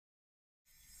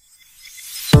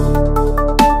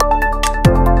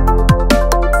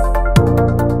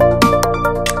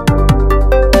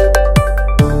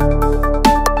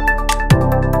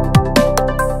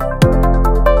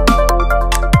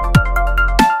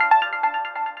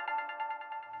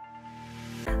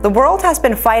The world has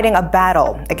been fighting a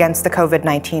battle against the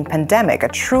COVID-19 pandemic, a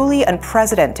truly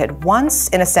unprecedented,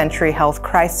 once-in-a-century health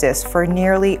crisis for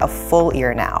nearly a full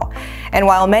year now. And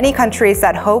while many countries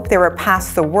that hoped they were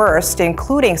past the worst,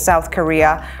 including South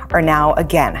Korea, are now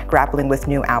again grappling with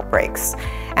new outbreaks.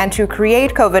 And to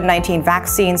create COVID-19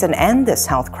 vaccines and end this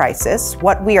health crisis,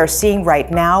 what we are seeing right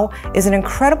now is an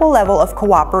incredible level of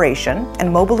cooperation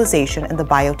and mobilization in the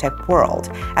biotech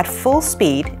world at full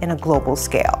speed in a global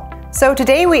scale. So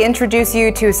today we introduce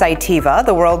you to Cytiva,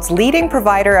 the world's leading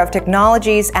provider of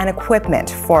technologies and equipment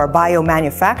for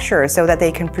biomanufacturers so that they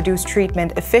can produce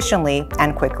treatment efficiently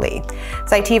and quickly.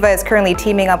 Cytiva is currently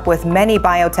teaming up with many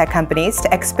biotech companies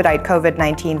to expedite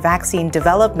COVID-19 vaccine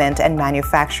development and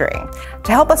manufacturing.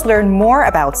 To help us learn more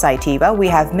about Cytiva, we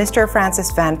have Mr.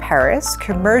 Francis Van Paris,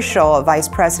 Commercial Vice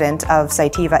President of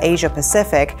Cytiva Asia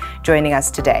Pacific, joining us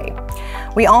today.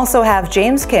 We also have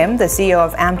James Kim, the CEO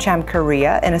of AmCham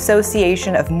Korea, an association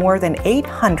of more than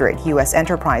 800 U.S.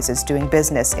 enterprises doing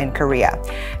business in Korea.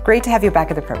 Great to have you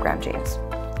back at the program, James.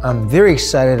 I'm very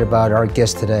excited about our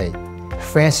guest today.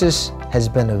 Francis has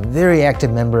been a very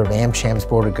active member of AmCham's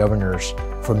Board of Governors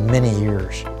for many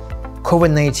years.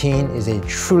 COVID-19 is a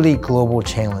truly global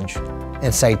challenge,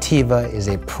 and Cytiva is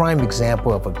a prime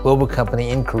example of a global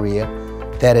company in Korea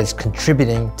that is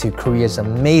contributing to Korea's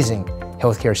amazing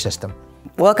healthcare system.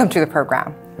 Welcome to the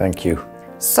program. Thank you.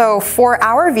 So for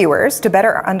our viewers, to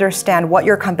better understand what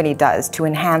your company does to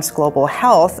enhance global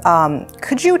health,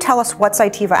 could you tell us what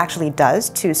Cytiva actually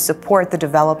does to support the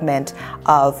development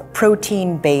of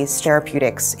protein-based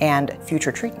therapeutics and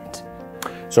future treatment?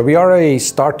 So we are a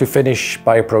start-to-finish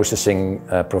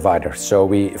bioprocessing provider. So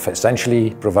we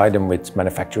essentially provide them with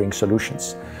manufacturing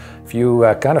solutions. If you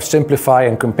kind of simplify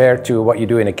and compare to what you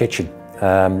do in a kitchen,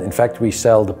 in fact, we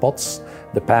sell the pots,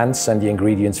 the pans, and the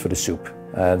ingredients for the soup.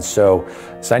 So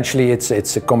essentially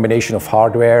it's a combination of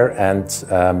hardware and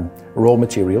raw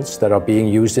materials that are being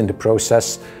used in the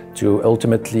process to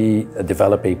ultimately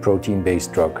develop a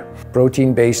protein-based drug.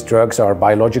 Protein-based drugs are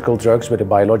biological drugs with a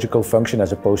biological function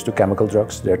as opposed to chemical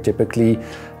drugs. They're typically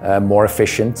more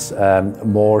efficient,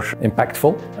 more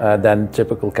impactful than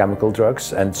typical chemical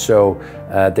drugs, and so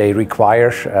they require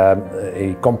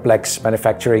a complex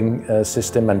manufacturing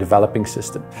system and developing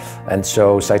system. And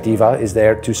so Cytiva is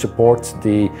there to support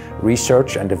the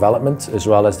research and development as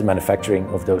well as the manufacturing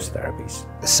of those therapies.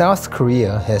 South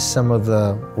Korea has some of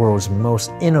the world's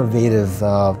most innovative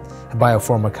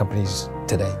biopharma companies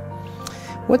today.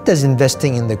 What does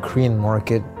investing in the Korean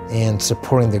market and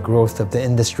supporting the growth of the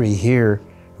industry here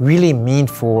really mean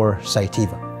for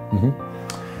Cytiva?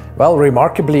 Well,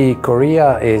 remarkably,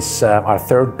 Korea is our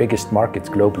third biggest market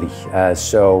globally.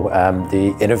 So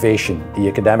the innovation, the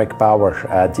academic power,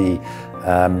 the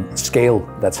scale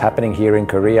that's happening here in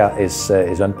Korea is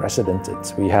unprecedented.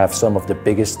 We have some of the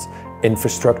biggest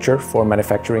infrastructure for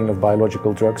manufacturing of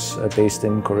biological drugs based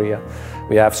in Korea.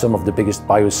 We have some of the biggest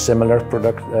biosimilar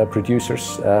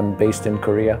producers based in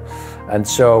Korea. And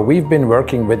so we've been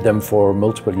working with them for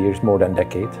multiple years, more than a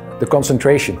decade. The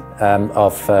concentration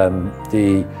of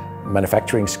the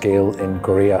manufacturing scale in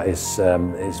Korea is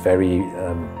very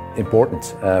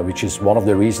important, which is one of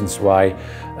the reasons why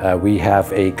we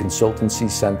have a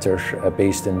consultancy center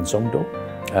based in Songdo,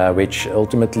 which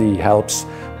ultimately helps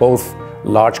both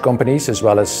large companies as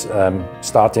well as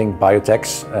starting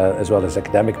biotechs as well as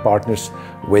academic partners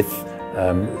with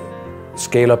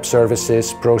scale-up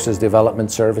services, process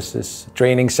development services,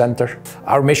 training center.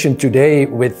 Our mission today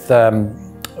with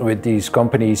these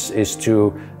companies is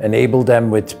to enable them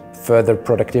with further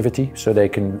productivity so they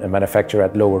can manufacture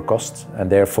at lower cost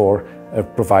and therefore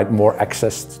provide more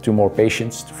access to more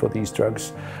patients for these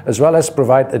drugs, as well as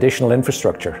provide additional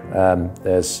infrastructure.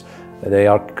 They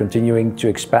are continuing to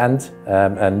expand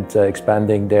and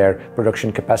expanding their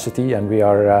production capacity, and we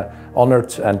are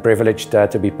honored and privileged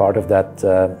to be part of that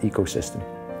ecosystem.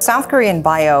 South Korean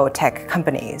biotech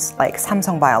companies like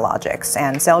Samsung Biologics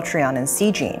and Celltrion and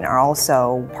Seegene are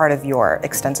also part of your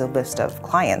extensive list of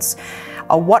clients.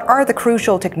 What are the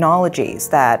crucial technologies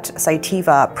that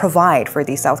Cytiva provide for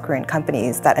these South Korean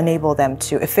companies that enable them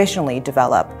to efficiently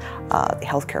develop the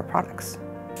healthcare products?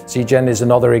 Seegene is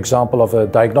another example of a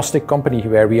diagnostic company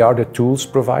where we are the tools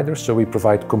provider, so we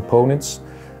provide components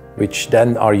which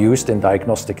then are used in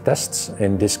diagnostic tests,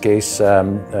 in this case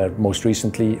most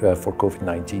recently for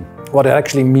COVID-19. What it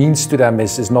actually means to them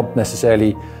is not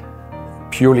necessarily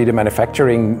purely the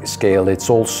manufacturing scale, it's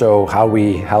also how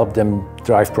we help them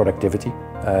drive productivity,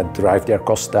 drive their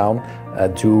costs down,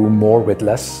 do more with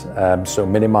less, so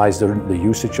minimize the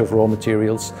usage of raw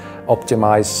materials,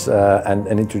 optimize and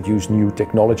introduce new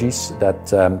technologies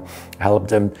that help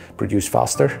them produce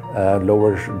faster,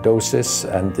 lower doses,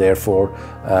 and therefore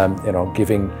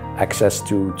giving access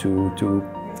to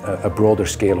a broader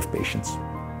scale of patients.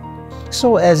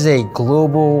 So as a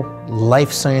global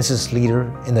life sciences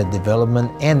leader in the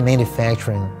development and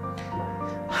manufacturing,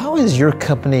 how is your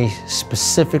company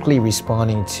specifically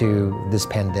responding to this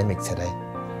pandemic today?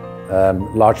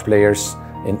 Large players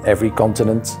in every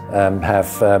continent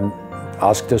have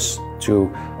asked us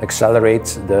to accelerate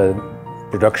the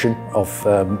production of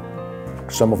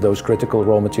some of those critical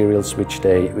raw materials which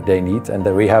they need, and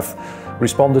we have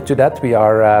responded to that. We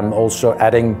are also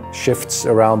adding shifts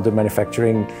around the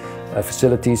manufacturing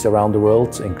facilities around the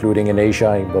world, including in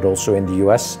Asia, but also in the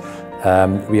US.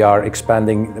 We are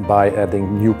expanding by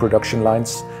adding new production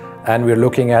lines, and we're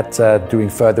looking at doing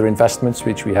further investments,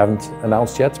 which we haven't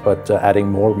announced yet, but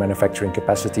adding more manufacturing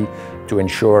capacity to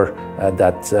ensure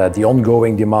that the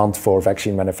ongoing demand for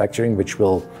vaccine manufacturing, which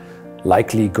will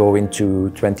likely go into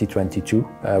 2022,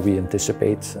 we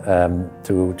anticipate,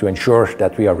 to ensure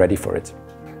that we are ready for it.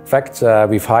 In fact,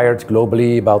 we've hired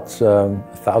globally about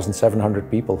 1,700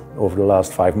 people over the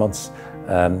last 5 months.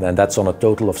 And that's on a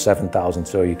total of 7,000.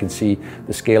 So you can see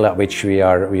the scale at which we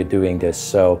are doing this.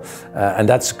 So, and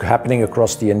that's happening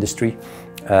across the industry.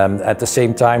 At the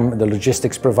same time, the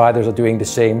logistics providers are doing the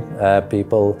same.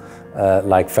 People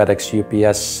like FedEx,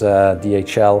 UPS,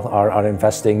 DHL are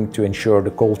investing to ensure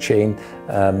the cold chain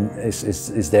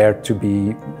is there to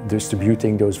be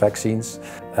distributing those vaccines.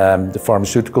 The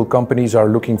pharmaceutical companies are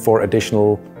looking for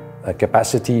additional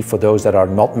capacity for those that are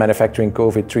not manufacturing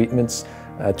COVID treatments,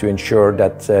 to ensure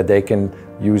that they can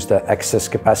use the excess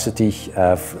capacity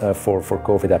for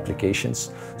COVID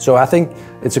applications. So I think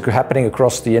it's happening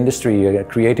across the industry,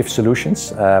 creative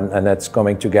solutions, and that's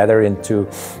coming together into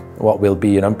what will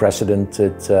be an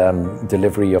unprecedented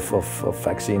delivery of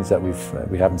vaccines that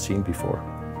we haven't seen before.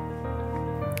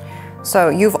 So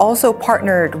you've also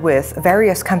partnered with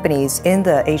various companies in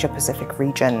the Asia-Pacific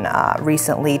region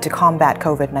recently to combat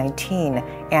COVID-19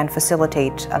 and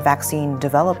facilitate vaccine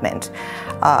development.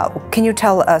 Can you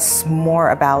tell us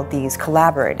more about these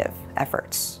collaborative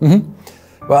efforts?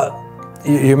 Mm-hmm. Well,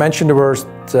 you mentioned the word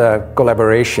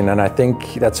collaboration, and I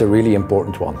think that's a really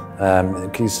important one,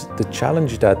 because the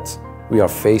challenge that we are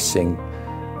facing,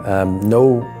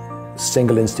 no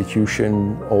single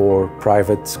institution or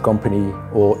private company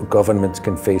or government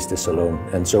can face this alone.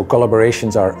 And so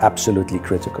collaborations are absolutely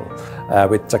critical.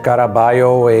 With Takara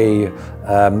Bio, a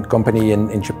company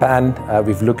in Japan,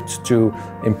 we've looked to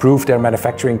improve their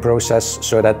manufacturing process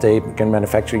so that they can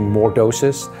manufacture more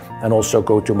doses and also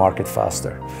go to market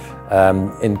faster.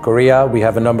 In Korea, we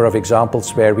have a number of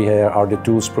examples where we are the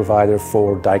tools provider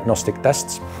for diagnostic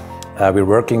tests. We're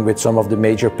working with some of the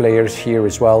major players here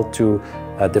as well to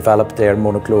develop their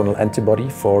monoclonal antibody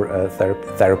for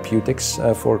therapeutics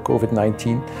for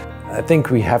COVID-19. I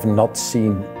think we have not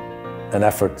seen an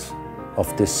effort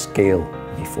of this scale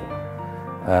before.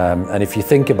 And if you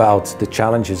think about the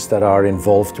challenges that are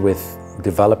involved with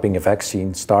developing a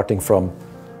vaccine, starting from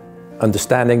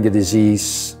understanding the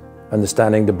disease,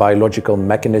 understanding the biological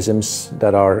mechanisms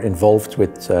that are involved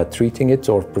with treating it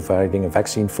or providing a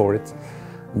vaccine for it,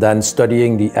 then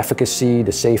studying the efficacy,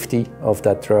 the safety of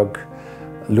that drug,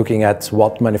 looking at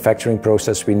what manufacturing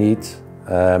process we need,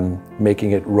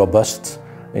 making it robust,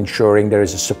 ensuring there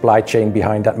is a supply chain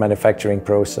behind that manufacturing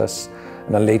process,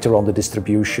 and then later on the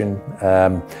distribution.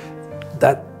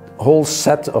 That whole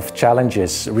set of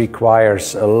challenges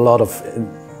requires a lot of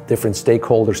different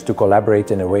stakeholders to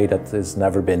collaborate in a way that has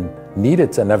never been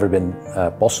needed and never been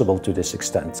possible to this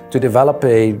extent. To develop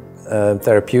a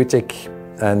therapeutic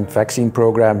and vaccine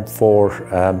program for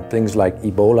things like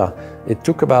Ebola, it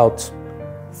took about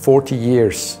 40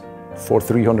 years for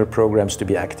 300 programs to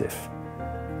be active.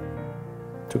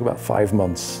 It took about 5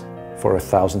 months for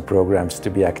 1,000 programs to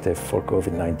be active for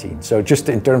COVID-19. So just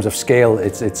in terms of scale,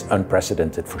 it's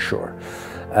unprecedented for sure.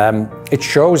 It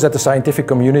shows that the scientific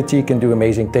community can do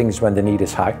amazing things when the need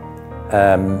is high.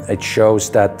 It shows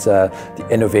that the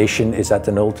innovation is at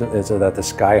a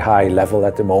sky-high level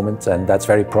at the moment, and that's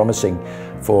very promising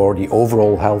for the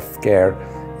overall healthcare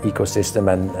ecosystem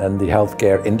and the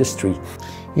healthcare industry.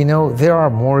 You know, there are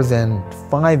more than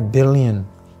 5 billion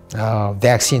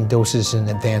vaccine doses in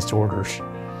advanced orders.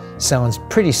 Sounds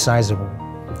pretty sizable.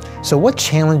 So what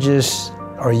challenges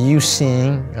are you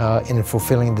seeing in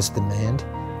fulfilling this demand?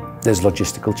 There's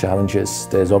logistical challenges.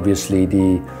 There's obviously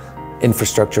the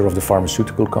infrastructure of the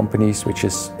pharmaceutical companies, which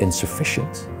is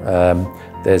insufficient.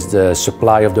 There's the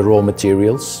supply of the raw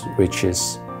materials, which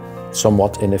is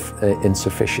somewhat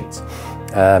insufficient.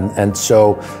 And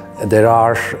so there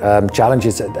are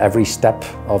challenges at every step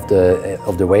of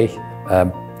the way.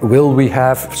 Will we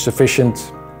have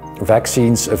sufficient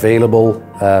vaccines available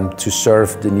to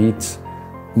serve the needs?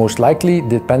 Most likely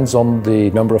depends on the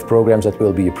number of programs that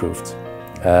will be approved.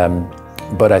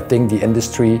 But I think the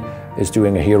industry is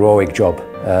doing a heroic job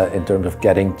in terms of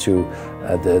getting to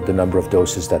the number of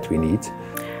doses that we need.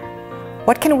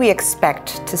 What can we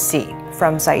expect to see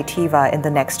from Cytiva in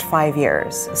the next 5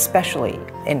 years, especially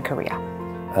in Korea?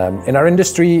 In our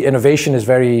industry, innovation is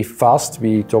very fast.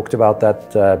 We talked about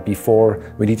that before.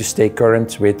 We need to stay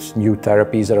current with new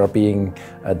therapies that are being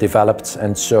developed.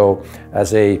 And so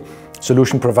as a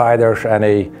solution provider and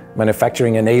a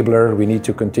manufacturing enabler, we need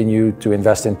to continue to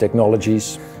invest in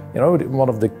technologies. You know, one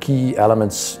of the key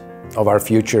elements of our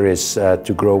future is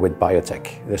to grow with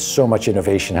biotech. There's so much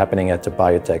innovation happening at the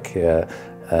biotech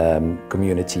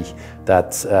community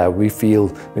that we feel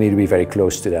we need to be very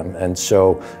close to them. And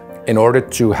so in order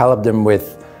to help them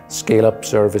with scale-up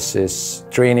services,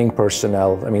 training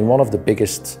personnel, I mean, one of the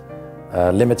biggest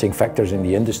limiting factors in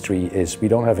the industry is we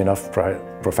don't have enough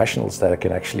professionals that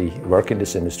can actually work in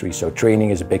this industry. So training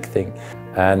is a big thing.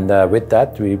 And with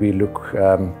that, we look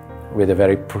with a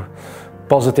very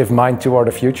positive mind toward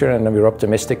the future, and we're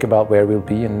optimistic about where we'll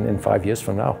be in 5 years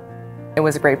from now. It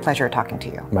was a great pleasure talking to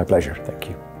you. My pleasure, thank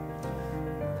you.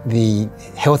 The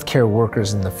healthcare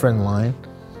workers in the front line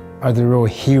are the real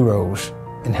heroes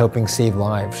in helping save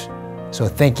lives. So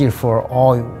thank you for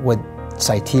all what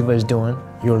Cytiva is doing,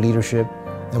 your leadership,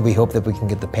 and we hope that we can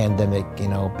get the pandemic,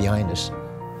 behind us.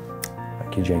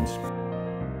 Thank you, James.